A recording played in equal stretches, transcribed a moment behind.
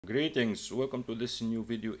Greetings, welcome to this new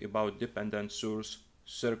video about dependent source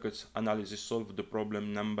circuits analysis. Solve the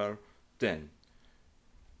problem number 10.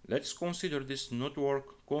 Let's consider this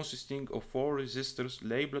network consisting of 4 resistors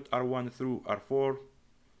labeled R1 through R4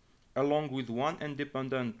 along with one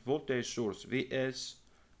independent voltage source Vs.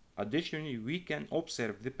 Additionally, we can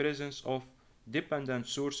observe the presence of dependent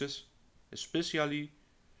sources, especially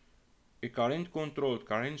a current controlled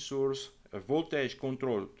current source, a voltage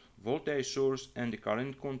controlled voltage source, and a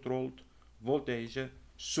current controlled voltage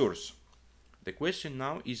source. The question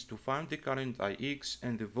now is to find the current Ix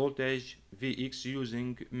and the voltage Vx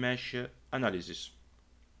using mesh analysis.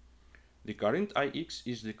 The current Ix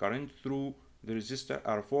is the current through the resistor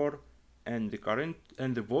R4, and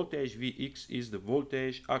the voltage Vx is the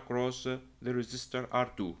voltage across the resistor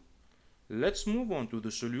R2. Let's move on to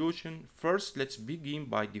the solution. First, let's begin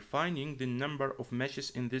by defining the number of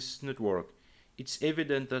meshes in this network. It's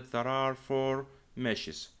evident that there are 4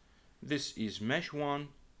 meshes. This is mesh 1,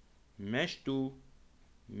 mesh 2,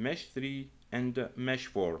 mesh 3, and mesh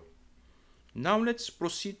 4. Now let's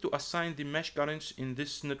proceed to assign the mesh currents in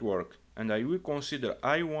this network, and I will consider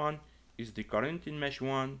I1 is the current in mesh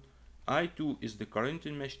 1, I2 is the current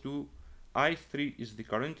in mesh 2, I3 is the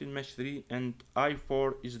current in mesh 3, and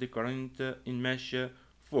I4 is the current in mesh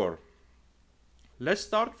 4. Let's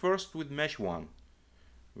start first with mesh 1.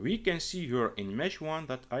 We can see here in mesh 1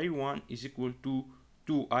 that I1 is equal to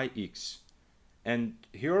 2Ix. And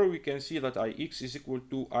here we can see that Ix is equal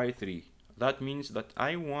to I3. That means that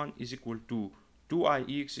I1 is equal to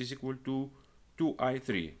 2Ix is equal to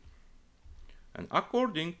 2I3. And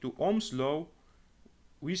according to Ohm's law,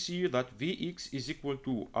 we see that Vx is equal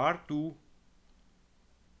to R2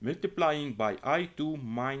 multiplying by I2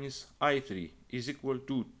 minus I3 is equal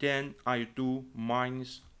to 10 I2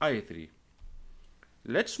 minus I3.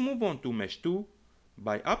 Let's move on to mesh 2.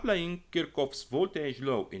 By applying Kirchhoff's voltage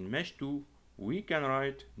law in mesh 2, we can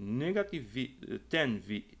write negative 10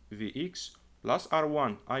 Vx plus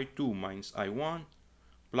R1 I2 minus I1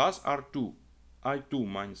 plus R2 I2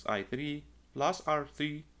 minus I3 plus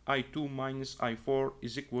R3 I2 minus I4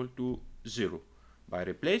 is equal to 0. By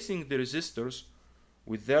replacing the resistors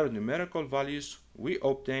with their numerical values, we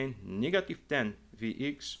obtain negative 10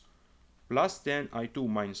 Vx plus 10 I2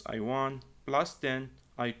 minus I1 plus 10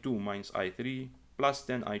 I2 minus I3 plus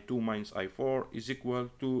 10 I2 minus I4 is equal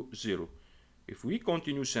to 0. If we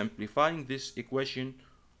continue simplifying this equation,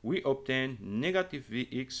 we obtain negative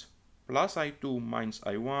Vx plus I2 minus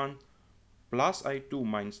I1 plus I2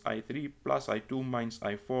 minus I3 plus I2 minus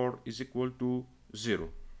I4 is equal to 0.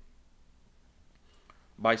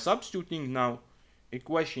 By substituting now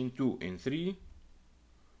equation 2 and 3,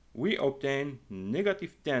 we obtain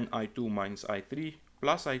negative 10 I2 minus I3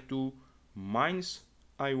 plus I2 minus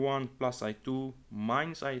I1 plus I2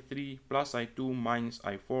 minus I3 plus I2 minus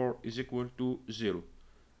I4 is equal to 0.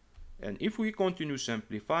 And if we continue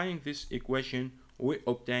simplifying this equation, we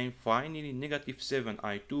obtain finally negative 7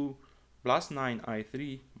 I2 plus 9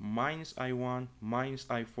 I3 minus I1 minus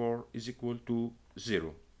I4 is equal to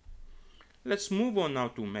 0. Let's move on now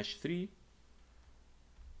to mesh 3.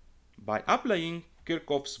 By applying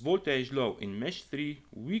Kirchhoff's voltage law in mesh 3,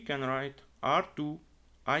 we can write R2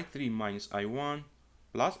 I3 minus I1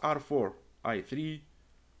 plus R4 I3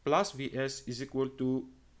 plus Vs is equal to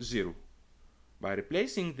 0. By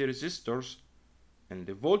replacing the resistors and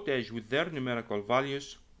the voltage with their numerical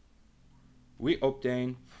values, we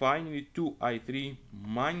obtain finally 2I3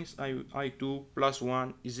 minus I2 plus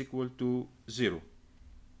 1 is equal to 0.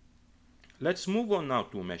 Let's move on now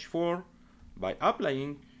to mesh 4. By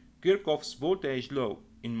applying Kirchhoff's voltage law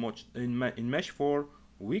in mesh 4,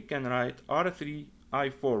 we can write R3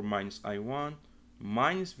 I4 minus I1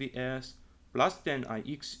 minus Vs plus 10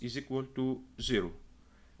 Ix is equal to 0.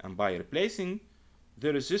 And by replacing the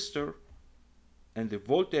resistor and the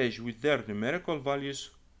voltage with their numerical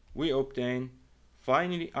values, we obtain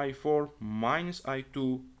finally I4 minus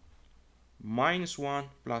I2 minus 1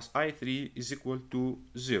 plus I3 is equal to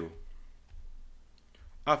 0.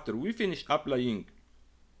 After we finish applying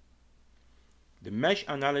the mesh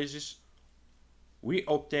analysis, we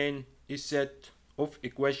obtain a set of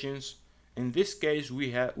equations. In this case,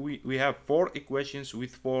 we have 4 equations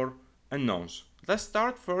with 4 unknowns. Let's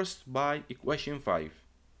start first by equation 5.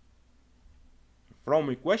 From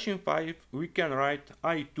equation 5, we can write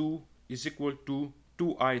I2 is equal to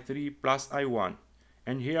 2I3 plus I1.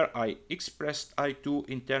 And here I expressed I2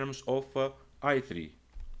 in terms of I3.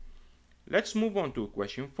 Let's move on to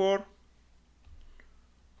equation 4.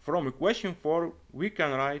 From equation 4, we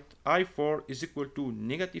can write I4 is equal to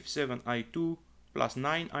negative 7I2 plus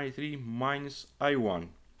 9I3 minus I1.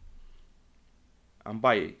 And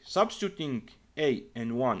by substituting A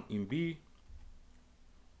and 1 in B,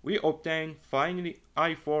 we obtain finally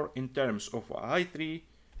I4 in terms of I3.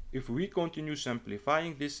 If we continue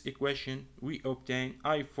simplifying this equation, we obtain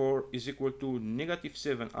I4 is equal to negative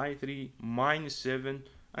 7I3 minus 7,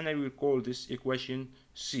 and I will call this equation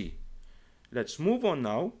C. Let's move on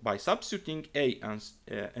now. By substituting A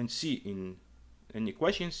and C in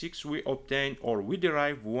equation 6, we obtain or we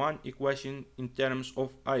derive one equation in terms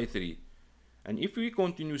of I3. And if we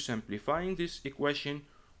continue simplifying this equation,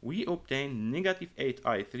 we obtain negative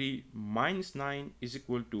 8I3 minus 9 is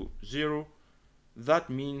equal to 0. That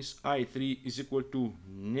means I3 is equal to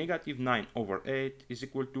negative 9 over 8 is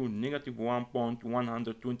equal to negative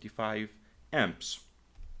 1.125 amps.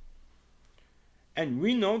 And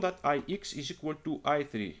we know that Ix is equal to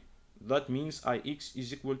I3. That means Ix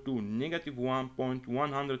is equal to negative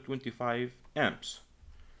 1.125 amps.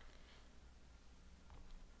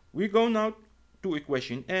 We go now to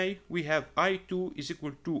equation A. We have I2 is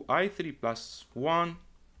equal to I3 plus 1.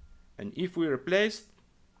 And if we replace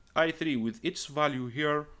I3 with its value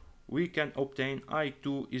here, we can obtain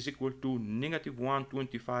I2 is equal to negative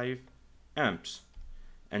 125 amps.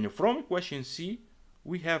 And from equation C,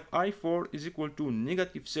 we have I4 is equal to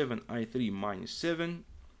negative 7I3 minus 7.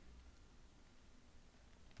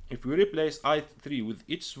 If we replace I3 with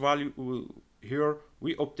its value here,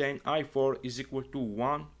 we obtain I4 is equal to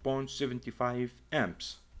 1.75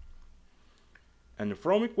 amps. And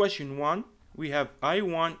from equation 1, we have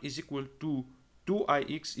I1 is equal to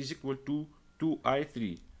 2Ix is equal to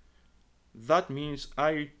 2I3. That means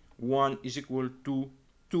I1 is equal to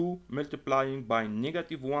 2 multiplying by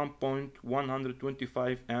negative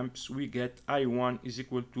 1.125 amps, we get I1 is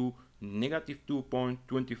equal to negative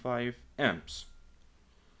 2.25 amps.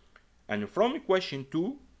 And from equation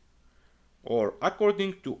 2, or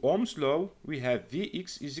according to Ohm's law, we have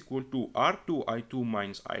Vx is equal to R2I2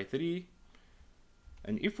 minus I3.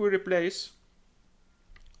 And if we replace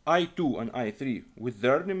I2 and I3 with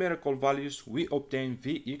their numerical values, we obtain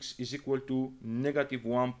Vx is equal to negative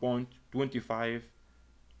 1.25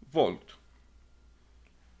 volt.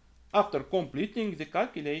 After completing the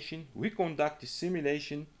calculation, we conduct a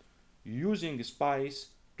simulation using SPICE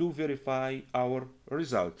to verify our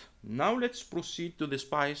result. Now let's proceed to the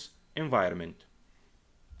SPICE environment.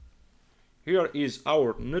 Here is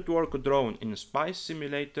our network drawn in SPICE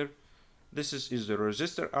simulator. This is the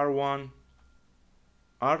resistor R1,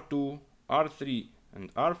 R2, R3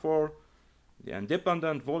 and R4, the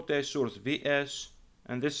independent voltage source Vs,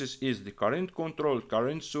 and this is the current controlled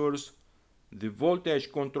current source, the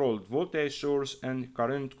voltage controlled voltage source and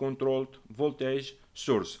current controlled voltage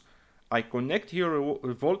source. I connect here a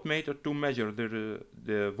voltmeter to measure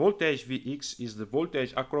the voltage Vx is the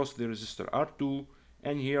voltage across the resistor R2,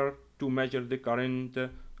 and here to measure the current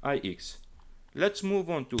Ix. Let's move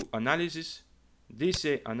on to analysis.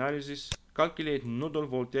 DC analysis, calculate nodal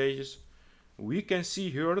voltages. We can see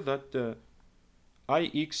here that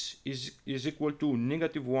Ix is equal to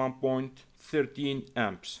negative 1.13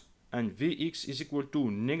 amps and Vx is equal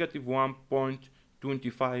to negative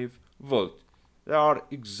 1.25 volt. They are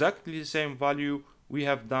exactly the same value we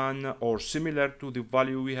have done, or similar to the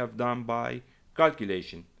value we have done by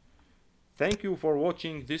calculation. Thank you for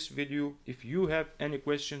watching this video. If you have any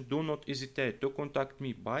question, do not hesitate to contact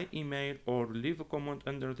me by email or leave a comment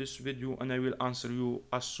under this video and I will answer you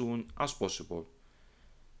as soon as possible.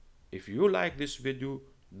 If you like this video,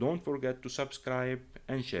 don't forget to subscribe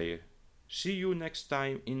and share. See you next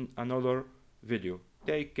time in another video.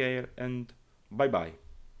 Take care and bye bye.